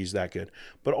don't think he's that good.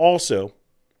 But also,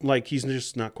 like, he's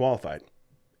just not qualified.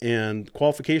 And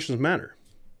qualifications matter,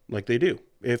 like they do.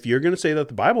 If you're going to say that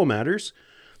the Bible matters,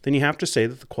 then you have to say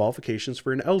that the qualifications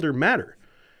for an elder matter.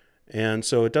 And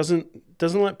so it doesn't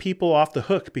let people off the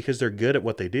hook because they're good at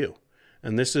what they do.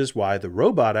 And this is why the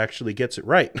robot actually gets it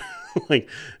right. Like,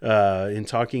 in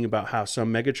talking about how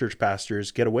some megachurch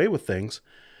pastors get away with things,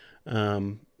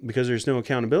 because there's no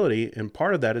accountability. And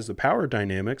part of that is the power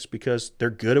dynamics, because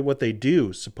they're good at what they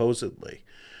do, supposedly,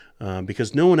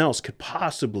 because no one else could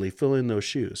possibly fill in those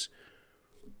shoes.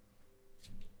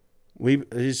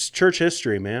 It's church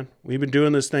history, man. We've been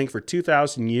doing this thing for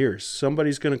 2,000 years.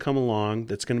 Somebody's going to come along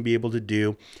that's going to be able to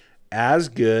do as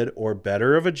good or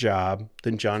better of a job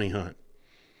than Johnny Hunt.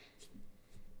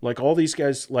 Like, all these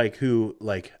guys, like, who,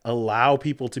 like, allow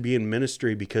people to be in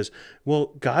ministry because,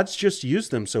 well, God's just used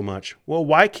them so much. Well,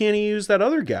 why can't he use that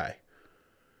other guy?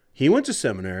 He went to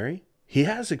seminary. He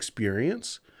has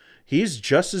experience. He's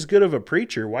just as good of a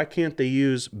preacher. Why can't they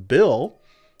use Bill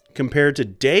compared to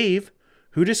Dave,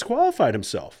 who disqualified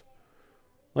himself?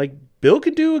 Like, Bill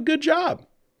could do a good job.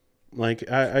 Like,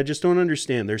 I just don't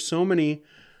understand. There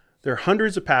are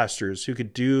hundreds of pastors who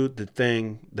could do the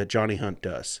thing that Johnny Hunt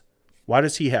does. Why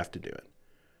does he have to do it?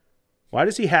 Why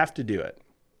does he have to do it?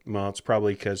 Well, it's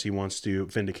probably because he wants to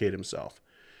vindicate himself.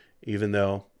 Even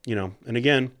though, and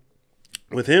again,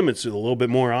 with him, it's a little bit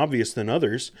more obvious than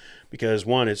others because,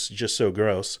 one, it's just so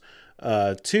gross.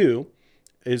 Two,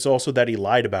 is also that he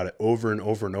lied about it over and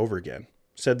over and over again.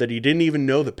 Said that he didn't even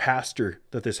know the pastor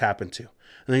that this happened to.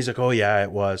 And then he's like, oh, yeah,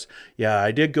 it was. Yeah,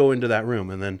 I did go into that room.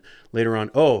 And then later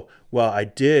on, oh, well, I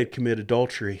did commit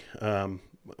adultery,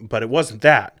 but it wasn't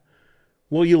that.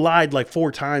 Well, you lied like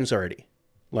 4 times already.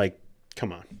 Like,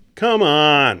 come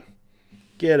on.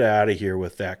 Get out of here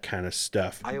with that kind of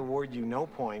stuff. I award you no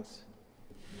points,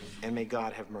 and may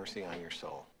God have mercy on your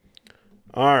soul.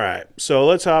 All right, so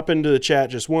let's hop into the chat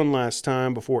just one last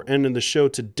time before ending the show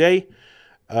today.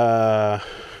 Let's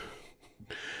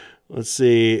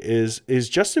see, is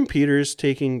Justin Peters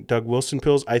taking Doug Wilson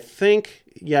pills? I think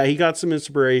yeah, he got some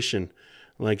inspiration.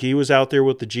 Like, he was out there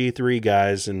with the G3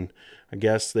 guys, and I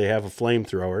guess they have a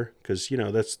flamethrower because,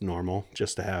 that's normal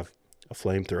just to have a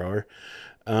flamethrower.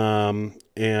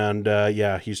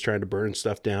 Yeah, he's trying to burn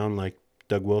stuff down like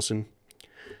Doug Wilson.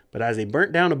 But has he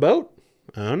burnt down a boat?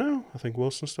 I don't know. I think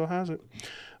Wilson still has it.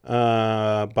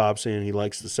 Bob saying he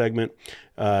likes the segment.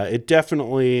 It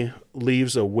definitely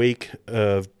leaves a wake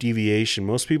of deviation.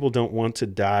 Most people don't want to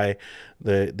die.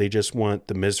 They just want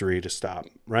the misery to stop,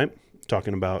 right?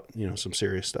 Talking about, some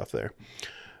serious stuff there.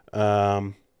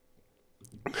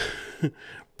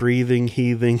 Breathing,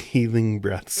 heaving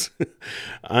breaths.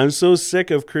 I'm so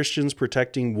sick of Christians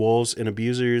protecting wolves and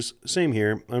abusers. Same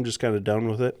here. I'm just kind of done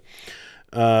with it.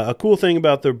 A cool thing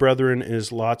about the Brethren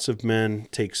is lots of men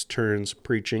takes turns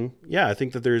preaching. Yeah, I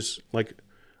think that there's like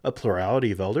a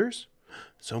plurality of elders.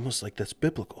 It's almost like that's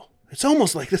biblical.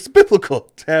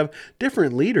 To have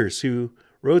different leaders who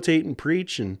rotate and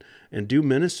preach and do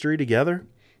ministry together.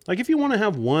 Like, if you want to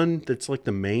have one that's like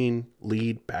the main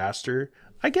lead pastor,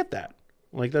 I get that.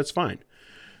 Like, that's fine.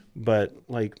 But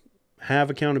like, have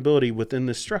accountability within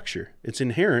this structure. It's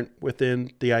inherent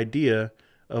within the idea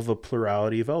of a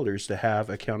plurality of elders to have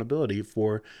accountability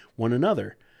for one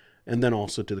another, and then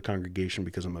also to the congregation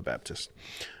because I'm a Baptist.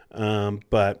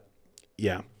 But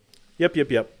yeah, yep.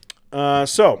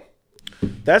 So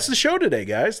that's the show today,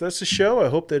 guys. That's the show. I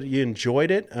hope that you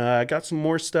enjoyed it. I got some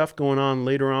more stuff going on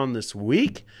later on this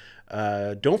week.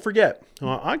 Don't forget,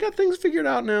 I got things figured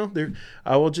out now.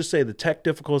 I will just say the tech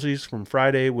difficulties from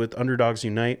Friday with Underdogs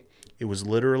Unite, it was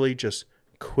literally just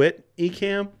quit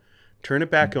Ecamm, turn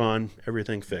it back on,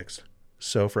 everything fixed.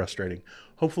 So frustrating.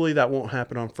 Hopefully that won't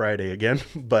happen on Friday again.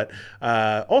 But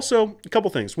also, a couple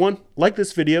things. One, like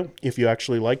this video if you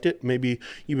actually liked it. Maybe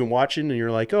you've been watching and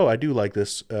you're like, oh, I do like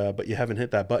this, but you haven't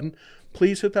hit that button.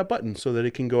 Please hit that button so that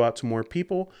it can go out to more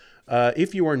people.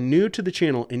 If you are new to the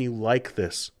channel and you like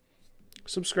this,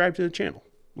 subscribe to the channel.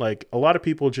 Like, a lot of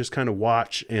people just kind of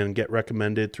watch and get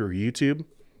recommended through YouTube.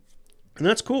 And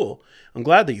that's cool. I'm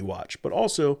glad that you watch. But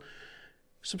also,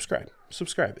 subscribe.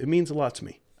 It means a lot to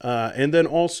me. And then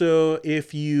also,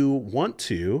 if you want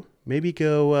to, maybe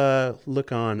go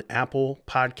look on Apple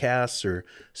Podcasts or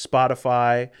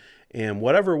Spotify, and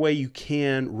whatever way you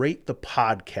can, rate the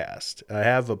podcast. I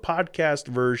have a podcast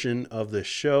version of the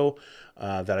show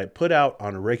that I put out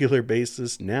on a regular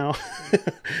basis now.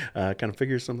 Kind of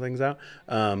figure some things out.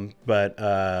 But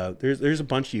there's a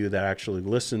bunch of you that actually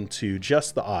listen to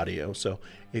just the audio. So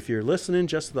if you're listening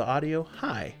just to the audio,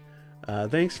 hi.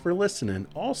 Thanks for listening.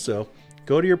 Also,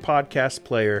 go to your podcast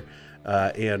player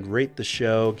and rate the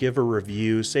show, give a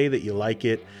review, say that you like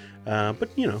it,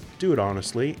 but do it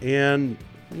honestly, and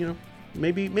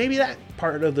maybe that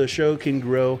part of the show can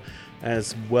grow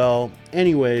as well.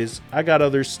 Anyways, I got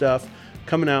other stuff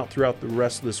coming out throughout the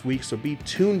rest of this week, so be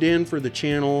tuned in for the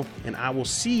channel, and I will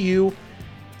see you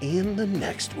in the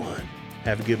next one.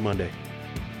 Have a good Monday.